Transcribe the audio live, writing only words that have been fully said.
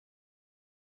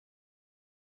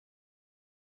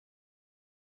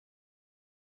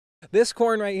This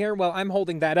corn right here, well, I'm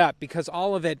holding that up because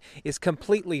all of it is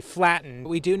completely flattened.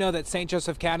 We do know that St.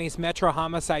 Joseph County's Metro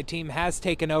Homicide Team has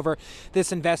taken over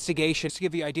this investigation. Just to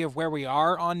give you an idea of where we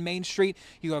are on Main Street,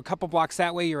 you go a couple blocks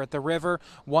that way, you're at the river.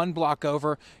 1 block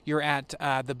over, you're at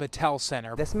the Battelle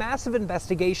Center. This massive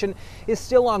investigation is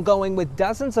still ongoing with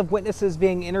dozens of witnesses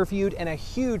being interviewed and a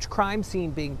huge crime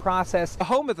scene being processed. The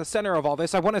home at the center of all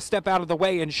this, I want to step out of the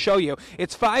way and show you.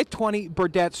 It's 520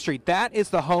 Burdett Street. That is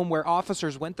the home where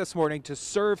officers went this morning to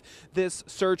serve this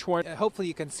search warrant. Hopefully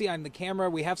you can see on the camera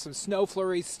we have some snow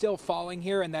flurries still falling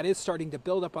here, and that is starting to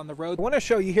build up on the road. I want to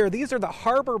show you here, these are the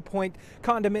Harbor Point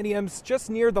condominiums just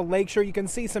near the lakeshore. You can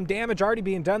see some damage already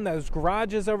being done, those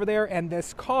garages over there, and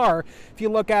this car, if you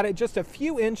look at it, just a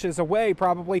few inches away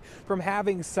probably from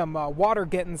having some water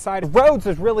get inside. Roads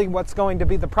is really what's going to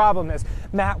be the problem, as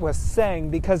Matt was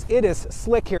saying, because it is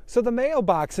slick here. So the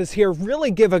mailboxes here really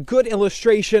give a good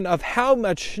illustration of how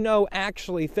much snow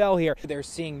actually fell here. They're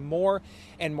seeing more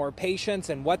and more patients,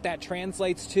 and what that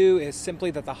translates to is simply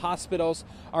that the hospitals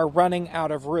are running out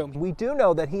of room. We do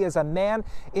know that he is a man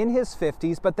in his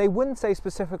 50s, but they wouldn't say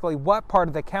specifically what part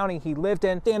of the county he lived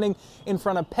in. Standing in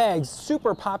front of Peg's,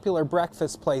 super popular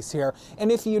breakfast place here.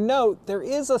 And if you note, there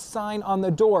is a sign on the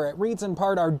door. It reads in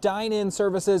part, "Our dine-in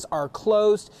services are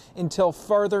closed until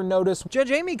further notice."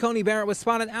 Judge Amy Coney Barrett was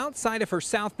spotted outside of her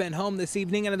South Bend home this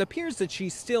evening, and it appears that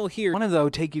she's still here. I want to, though,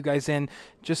 take you guys in,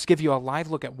 just give you a live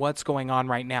look at what's going on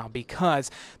right now, because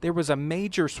there was a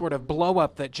major sort of blow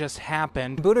up that just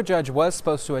happened. Buttigieg was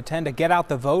supposed to attend a Get Out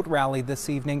the Vote rally this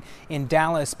evening in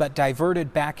Dallas, but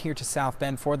diverted back here to South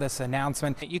Bend for this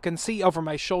announcement. You can see over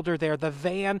my shoulder there, the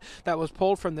van that was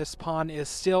pulled from this pond is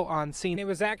still on scene. It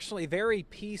was actually very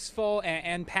peaceful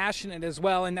and passionate as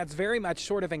well, and that's very much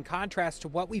sort of in contrast to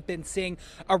what we've been seeing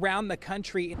around the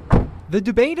country. The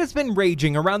debate has been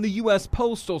raging around the U.S.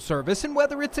 Postal Service and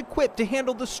whether it's equipped to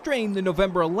handle the strain the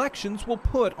November elections will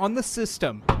put on the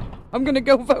system. I'm going to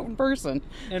go vote in person.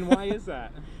 And why is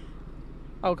that?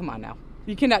 Oh, come on now.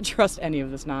 You cannot trust any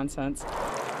of this nonsense.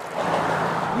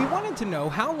 We wanted to know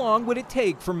how long would it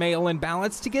take for mail-in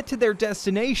ballots to get to their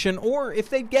destination, or if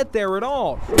they'd get there at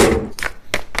all.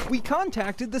 We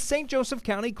contacted the St. Joseph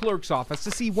County Clerk's Office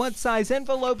to see what size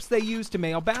envelopes they use to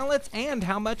mail ballots and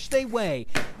how much they weigh.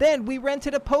 Then we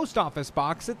rented a post office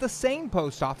box at the same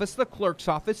post office the Clerk's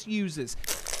Office uses.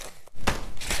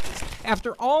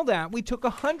 After all that, we took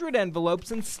 100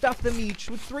 envelopes and stuffed them each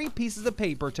with 3 pieces of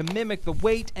paper to mimic the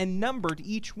weight and numbered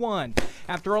each one.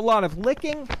 After a lot of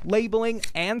licking, labeling,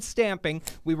 and stamping,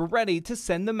 we were ready to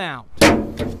send them out.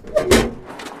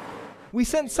 We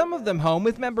sent some of them home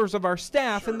with members of our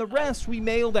staff, and the rest we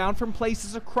mailed out from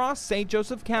places across St.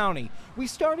 Joseph County. We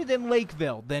started in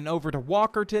Lakeville, then over to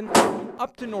Walkerton,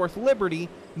 up to North Liberty,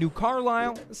 New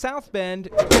Carlisle, South Bend,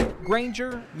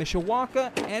 Granger,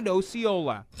 Mishawaka, and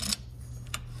Osceola.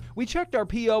 We checked our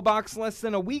P.O. box less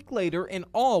than a week later, and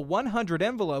all 100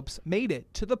 envelopes made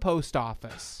it to the post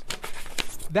office.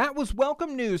 That was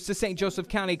welcome news to St. Joseph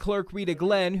County Clerk Rita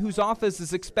Glenn, whose office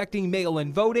is expecting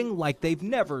mail-in voting like they've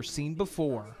never seen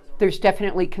before. There's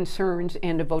definitely concerns,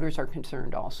 and the voters are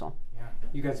concerned also. Yeah.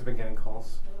 You guys have been getting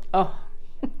calls? Oh,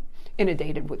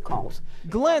 inundated with calls.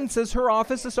 Glenn says her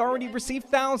office has already received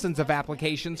thousands of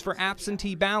applications for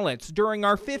absentee ballots. During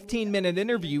our 15-minute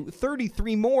interview,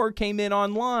 33 more came in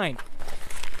online.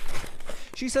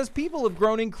 She says people have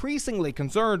grown increasingly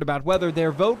concerned about whether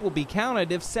their vote will be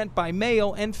counted if sent by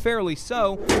mail, and fairly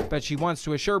so, but she wants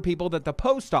to assure people that the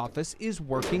post office is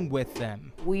working with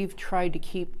them. We've tried to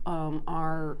keep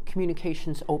our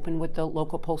communications open with the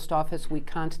local post office. We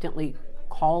constantly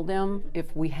call them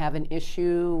if we have an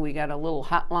issue. We got a little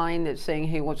hotline that's saying,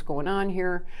 hey, what's going on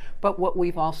here? But what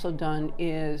we've also done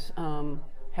is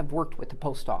have worked with the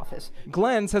post office.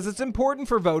 Glenn says it's important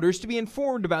for voters to be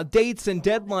informed about dates and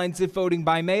deadlines if voting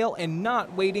by mail, and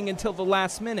not waiting until the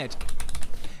last minute.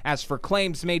 As for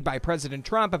claims made by President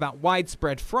Trump about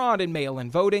widespread fraud in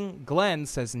mail-in voting, Glenn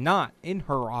says not in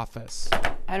her office.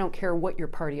 I don't care what your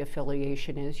party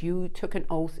affiliation is. You took an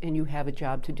oath and you have a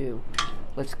job to do.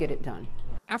 Let's get it done.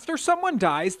 After someone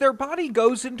dies, their body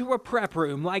goes into a prep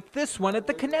room like this one at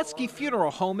the Koneski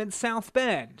Funeral Home in South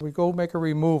Bend. We go make a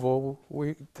removal.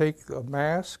 We take a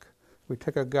mask, we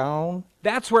take a gown.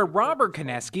 That's where Robert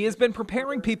Koneski has been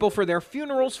preparing people for their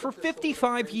funerals for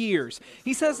 55 years.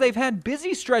 He says they've had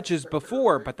busy stretches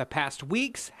before, but the past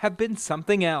weeks have been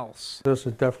something else. This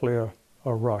is definitely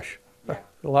a rush. A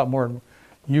lot more than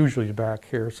usually back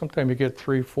here. Sometimes you get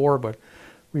 3, 4, but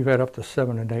we've had up to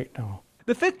 7 and 8 now.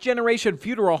 The fifth-generation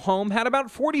funeral home had about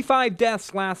 45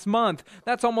 deaths last month.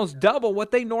 That's almost double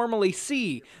what they normally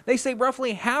see. They say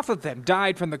roughly half of them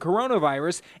died from the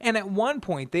coronavirus, and at one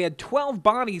point they had 12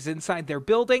 bodies inside their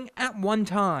building at one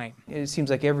time. It seems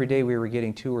like every day we were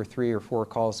getting 2 or 3 or 4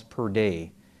 calls per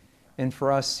day. And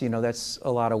for us, you know, that's a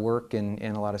lot of work and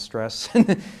a lot of stress.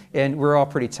 And we're all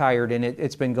pretty tired, and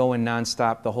it's been going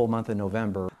nonstop the whole month of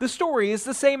November. The story is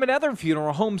the same at other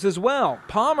funeral homes as well.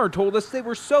 Palmer told us they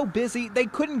were so busy they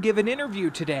couldn't give an interview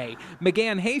today.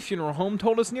 McGann Hay Funeral Home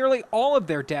told us nearly all of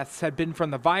their deaths had been from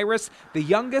the virus, the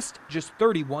youngest just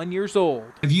 31 years old.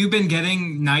 Have you been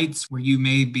getting nights where you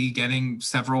may be getting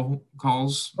several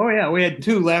calls? Oh yeah, we had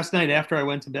 2 last night after I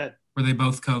went to bed. Were they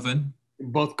both COVID?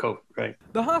 Both COVID, right.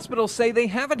 The hospitals say they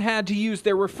haven't had to use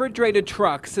their refrigerated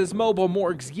trucks as mobile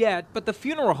morgues yet, but the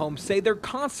funeral homes say they're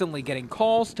constantly getting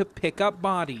calls to pick up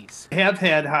bodies. I have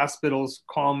had hospitals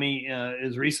call me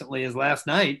as recently as last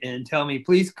night and tell me,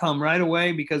 please come right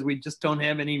away because we just don't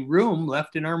have any room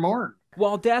left in our morgue.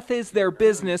 While death is their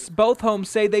business, both homes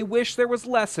say they wish there was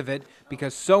less of it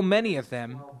because so many of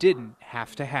them didn't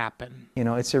have to happen. You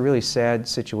know, it's a really sad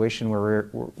situation where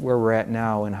we're at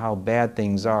now and how bad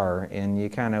things are, and you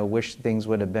kind of wish things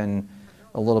would have been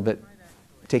a little bit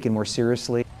taken more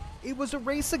seriously. It was a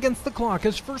race against the clock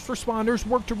as first responders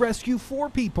worked to rescue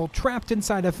 4 people trapped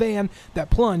inside a van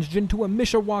that plunged into a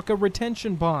Mishawaka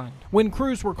retention pond. When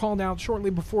crews were called out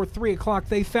shortly before 3 o'clock,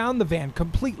 they found the van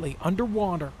completely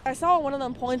underwater. I saw one of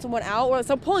them pulling someone out,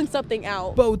 or pulling something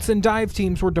out. Boats and dive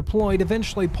teams were deployed,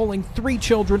 eventually pulling 3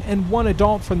 children and 1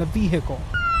 adult from the vehicle.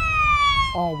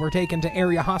 All were taken to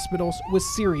area hospitals with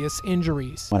serious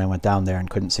injuries. When I went down there and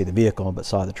couldn't see the vehicle but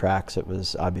saw the tracks, it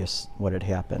was obvious what had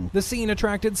happened. The scene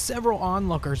attracted several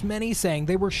onlookers, many saying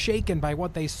they were shaken by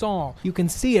what they saw. You can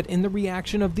see it in the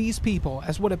reaction of these people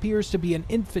as what appears to be an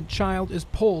infant child is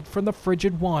pulled from the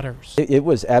frigid waters. It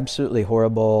was absolutely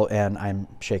horrible, and I'm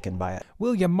shaken by it.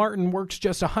 William Martin works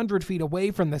just 100 feet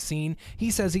away from the scene.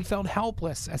 He says he felt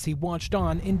helpless as he watched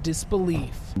on in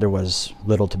disbelief. There was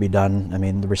little to be done. I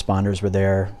mean, the responders were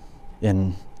there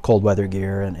in cold weather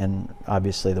gear and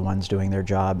obviously the ones doing their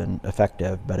job and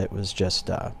effective, but it was just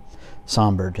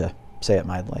somber, to say it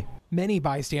mildly. Many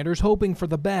bystanders hoping for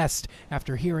the best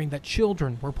after hearing that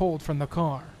children were pulled from the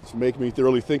car. It's making me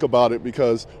thoroughly think about it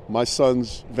because my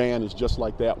son's van is just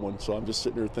like that one. So I'm just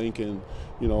sitting there thinking,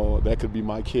 you know, that could be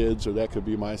my kids or that could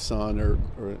be my son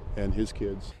and his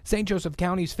kids. St. Joseph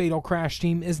County's fatal crash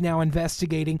team is now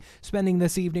investigating, spending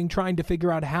this evening trying to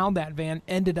figure out how that van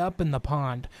ended up in the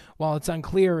pond. While it's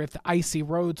unclear if the icy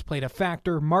roads played a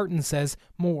factor, Martin says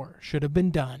more should have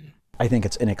been done. I think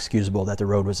it's inexcusable that the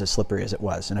road was as slippery as it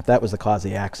was, and if that was the cause of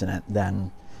the accident,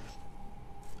 then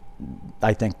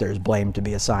I think there's blame to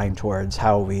be assigned towards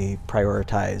how we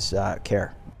prioritize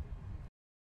care.